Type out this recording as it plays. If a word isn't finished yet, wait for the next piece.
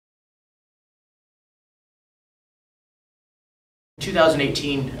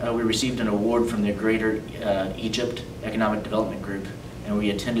2018, we received an award from the Greater Egypt Economic Development Group, and we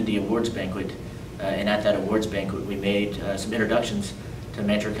attended the awards banquet. And at that awards banquet, we made some introductions to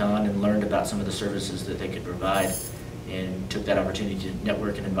Mantricon and learned about some of the services that they could provide, and took that opportunity to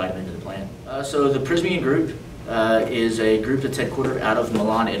network and invite them into the plan. So the PRYSMIAN Group is a group that's headquartered out of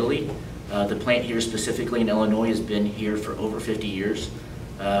Milan, Italy. The plant here specifically in Illinois has been here for over 50 years.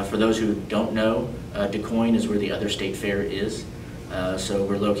 For those who don't know, Des Moines is where the other state fair is. So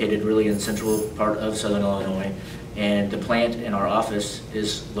we're located really in the central part of Southern Illinois, and the plant in our office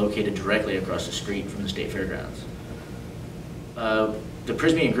is located directly across the street from the state fairgrounds. The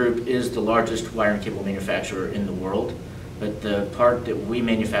PRYSMIAN Group is the largest wire and cable manufacturer in the world, but the part that we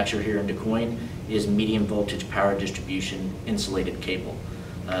manufacture here in Des Moines is medium voltage power distribution insulated cable.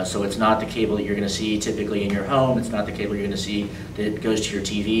 So it's not the cable that you're going to see typically in your home, it's not the cable you're going to see that goes to your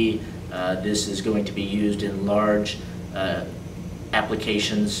TV. This is going to be used in large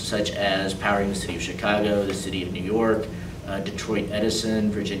applications such as powering the city of Chicago, the city of New York, Detroit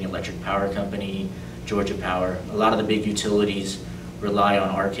Edison, Virginia Electric Power Company, Georgia Power. A lot of the big utilities rely on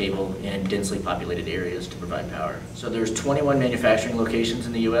our cable in densely populated areas to provide power. So there's 21 manufacturing locations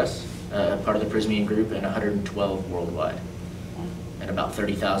in the U.S., part of the PRYSMIAN Group, and 112 worldwide, and about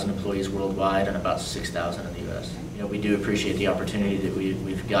 30,000 employees worldwide and about 6,000 in the U.S. You know, we do appreciate the opportunity that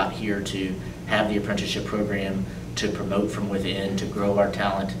we've got here to have the apprenticeship program, to promote from within, to grow our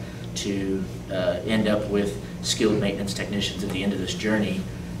talent, to end up with skilled maintenance technicians at the end of this journey,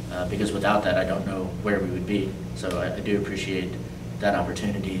 because without that I don't know where we would be. So I do appreciate that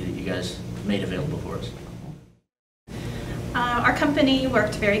opportunity that you guys made available for us. Our company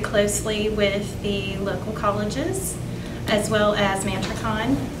worked very closely with the local colleges as well as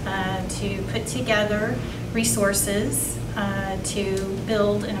Mantricon to put together resources to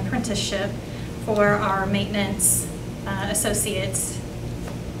build an apprenticeship for our maintenance associates.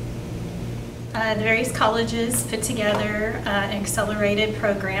 The various colleges put together an accelerated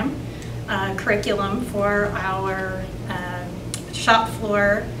program, curriculum for our shop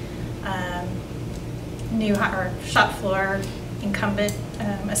floor shop floor incumbent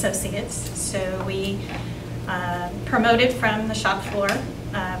associates. So we promoted from the shop floor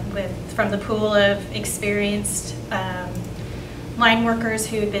from the pool of experienced line workers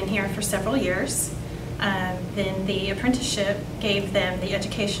who had been here for several years. Then the apprenticeship gave them the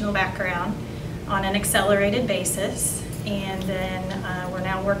educational background on an accelerated basis, and then we're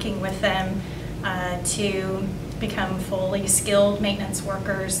now working with them to become fully skilled maintenance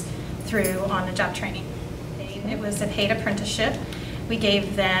workers through on-the-job training. It was a paid apprenticeship. We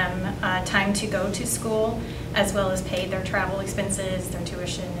gave them time to go to school, as well as paid their travel expenses, their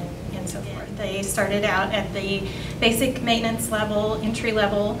tuition, and so forth. They started out at the basic maintenance level, entry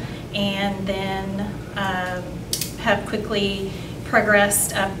level, and then have quickly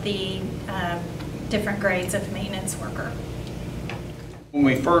progressed up the different grades of maintenance worker. When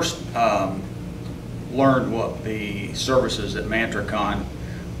we first learned what the services at Mantricon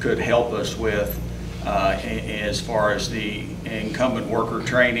could help us with as far as the incumbent worker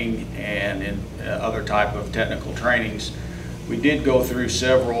training and in other type of technical trainings, we did go through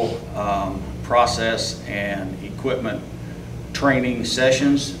several process and equipment training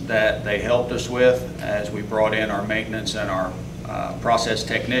sessions that they helped us with as we brought in our maintenance and our process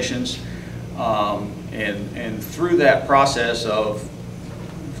technicians. And through that process of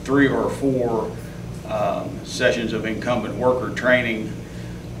 3 or 4 sessions of incumbent worker training,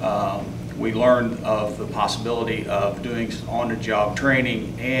 we learned of the possibility of doing on-the-job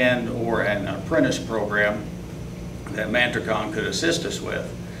training and or an apprentice program that Mantricon could assist us with.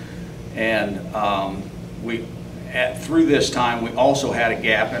 And through this time, we also had a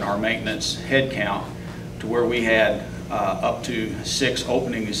gap in our maintenance headcount to where we had up to 6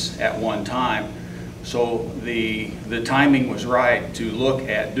 openings at one time. So the timing was right to look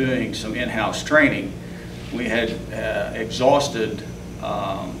at doing some in-house training. We had exhausted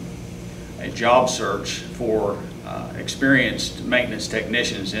a job search for experienced maintenance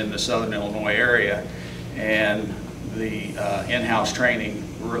technicians in the Southern Illinois area, and the in-house training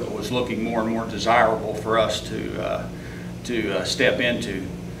was looking more and more desirable for us to step into.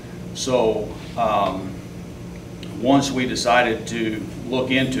 So once we decided to look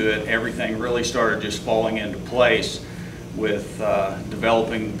into it, everything really started just falling into place with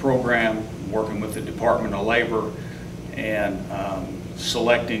developing the program, working with the Department of Labor, and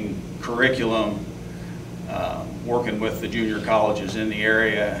selecting curriculum, working with the junior colleges in the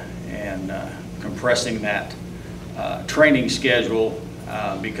area, and compressing that training schedule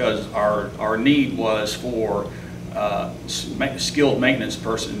because our need was for skilled maintenance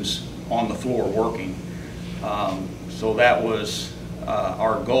persons on the floor working. So that was,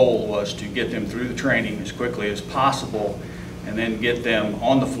 our goal was to get them through the training as quickly as possible and then get them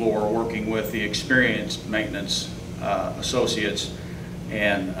on the floor working with the experienced maintenance associates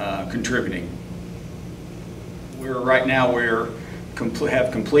and contributing. Right now we're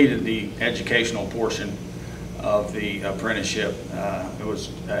have completed the educational portion of the apprenticeship. It was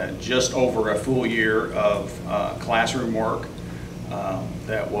just over a full year of classroom work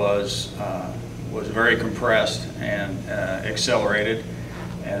that was very compressed and accelerated,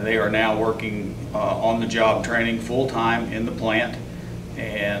 and they are now working on-the-job training full-time in the plant,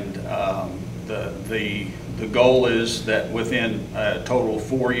 and the goal is that within a total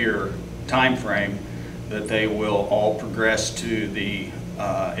 4-year time frame that they will all progress to the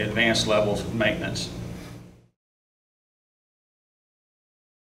advanced levels of maintenance.